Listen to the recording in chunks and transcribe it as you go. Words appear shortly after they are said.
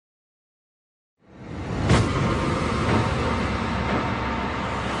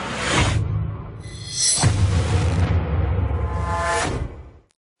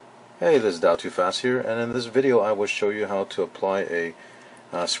Hey, this is Dow Too Fast here, and in this video I will show you how to apply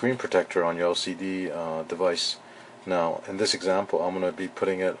a screen protector on your LCD device. Now, in this example, I'm going to be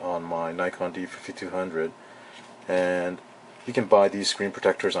putting it on my Nikon D5200, and you can buy these screen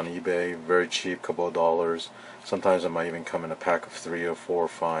protectors on eBay, very cheap, couple of dollars. Sometimes it might even come in a pack of 3 or 4 or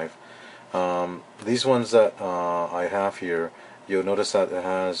 5. These ones that I have here, you'll notice that it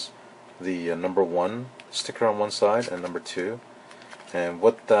has the number 1 sticker on one side and number 2. And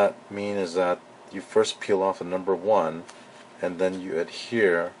what that means is that you first peel off the number 1 and then you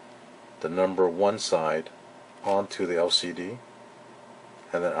adhere the number 1 side onto the LCD,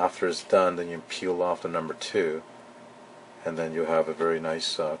 and then after it's done, then you peel off the number 2, and then you'll have a very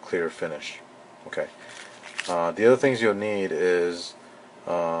nice clear finish. Okay. The other things you'll need is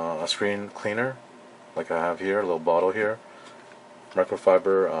a screen cleaner like I have here, a little bottle here,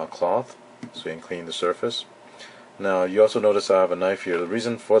 microfiber cloth so you can clean the surface. Now you also notice I have a knife here. The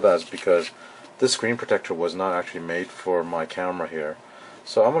reason for that is because this screen protector was not actually made for my camera here.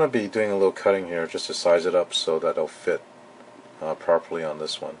 So I'm going to be doing a little cutting here just to size it up so that it'll fit properly on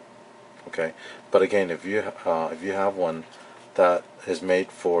this one. Okay, but again, if you have one that is made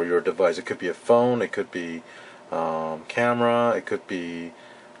for your device, it could be a phone, it could be camera, it could be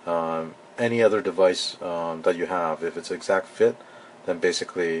any other device that you have. If it's exact fit, then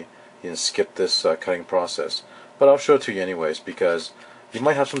basically you can skip this cutting process. But I'll show it to you anyways, because you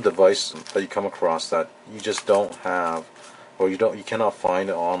might have some device that you come across that you just don't have, or you cannot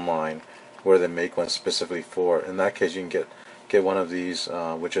find it online where they make one specifically for it. In that case, you can get one of these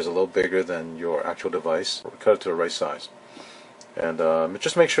which is a little bigger than your actual device. Cut it to the right size, and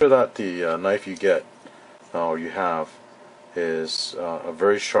just make sure that the knife you get or you have is a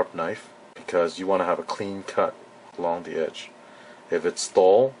very sharp knife, because you want to have a clean cut along the edge. If it's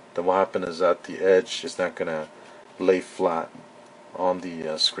dull, then what happens is that the edge is not going to lay flat on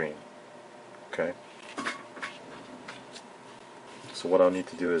the screen. Okay. So what I'll need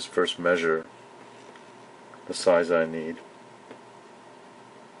to do is first measure the size I need.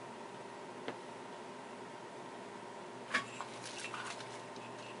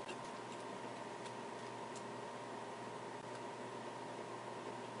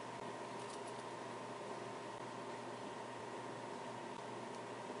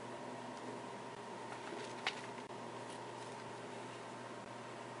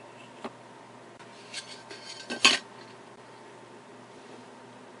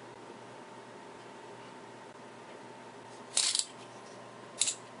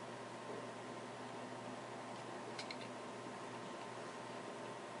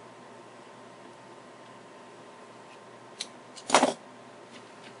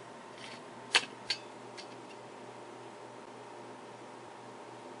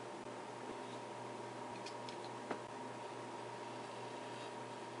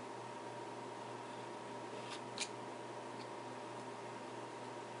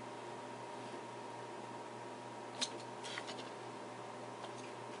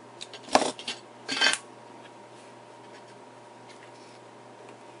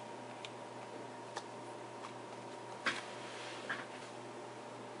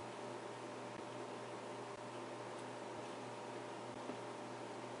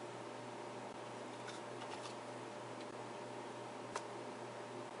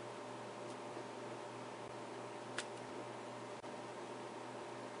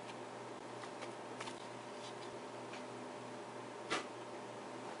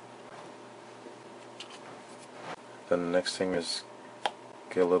 Then the next thing is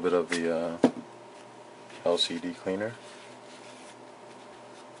get a little bit of the LCD cleaner.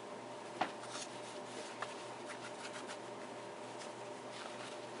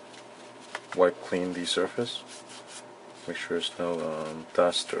 Wipe clean the surface. Make sure there's no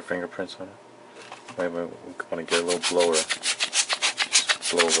dust or fingerprints on it. Might want to get a little blower. Just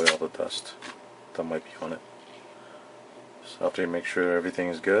blow away all the dust that might be on it. So after you make sure everything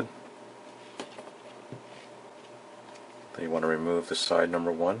is good, then you want to remove the side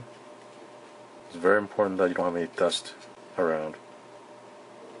number 1. It's very important that you don't have any dust around.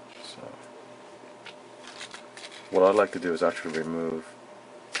 So what I'd like to do is actually remove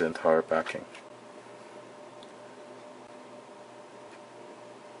the entire backing.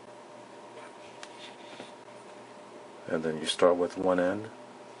 And then you start with one end.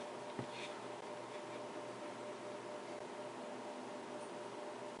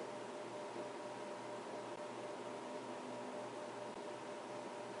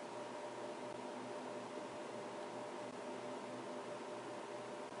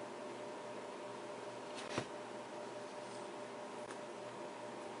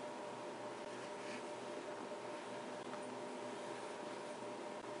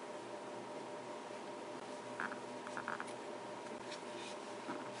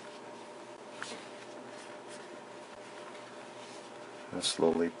 and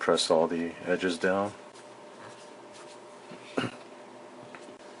slowly press all the edges down.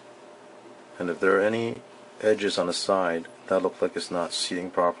 And if there are any edges on the side that look like it's not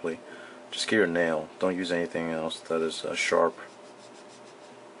seating properly, just get your nail. Don't use anything else that is sharp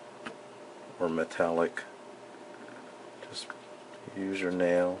or metallic. Just use your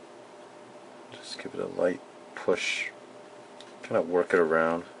nail. Just give it a light push. Kind of work it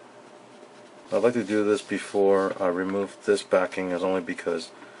around. I'd like to do this before I remove this backing, is only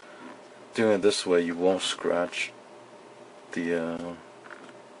because doing it this way you won't scratch the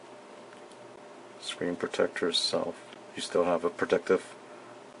screen protector itself. You still have a protective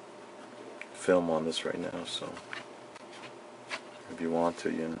film on this right now, so if you want to,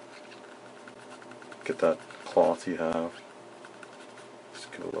 you get that cloth you have,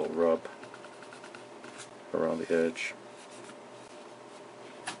 just give a little rub around the edge.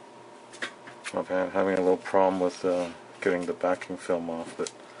 I'm having a little problem with getting the backing film off,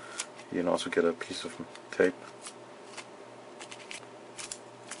 but you can also get a piece of tape.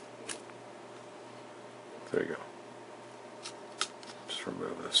 There you go. Just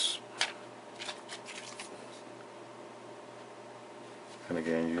remove this. And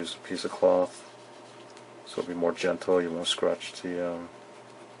again, use a piece of cloth so it'll be more gentle. You won't scratch the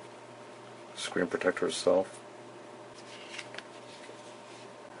screen protector itself.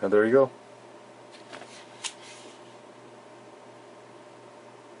 And there you go.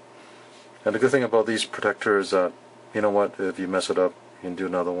 And the good thing about these protectors is that, you know what, if you mess it up, you can do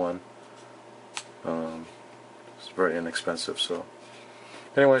another one. It's very inexpensive. So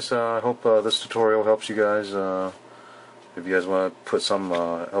anyways, I hope this tutorial helps you guys. If you guys want to put some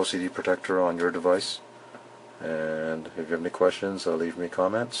LCD protector on your device, and if you have any questions, leave me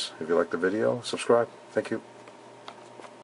comments. If you like the video, subscribe. Thank you.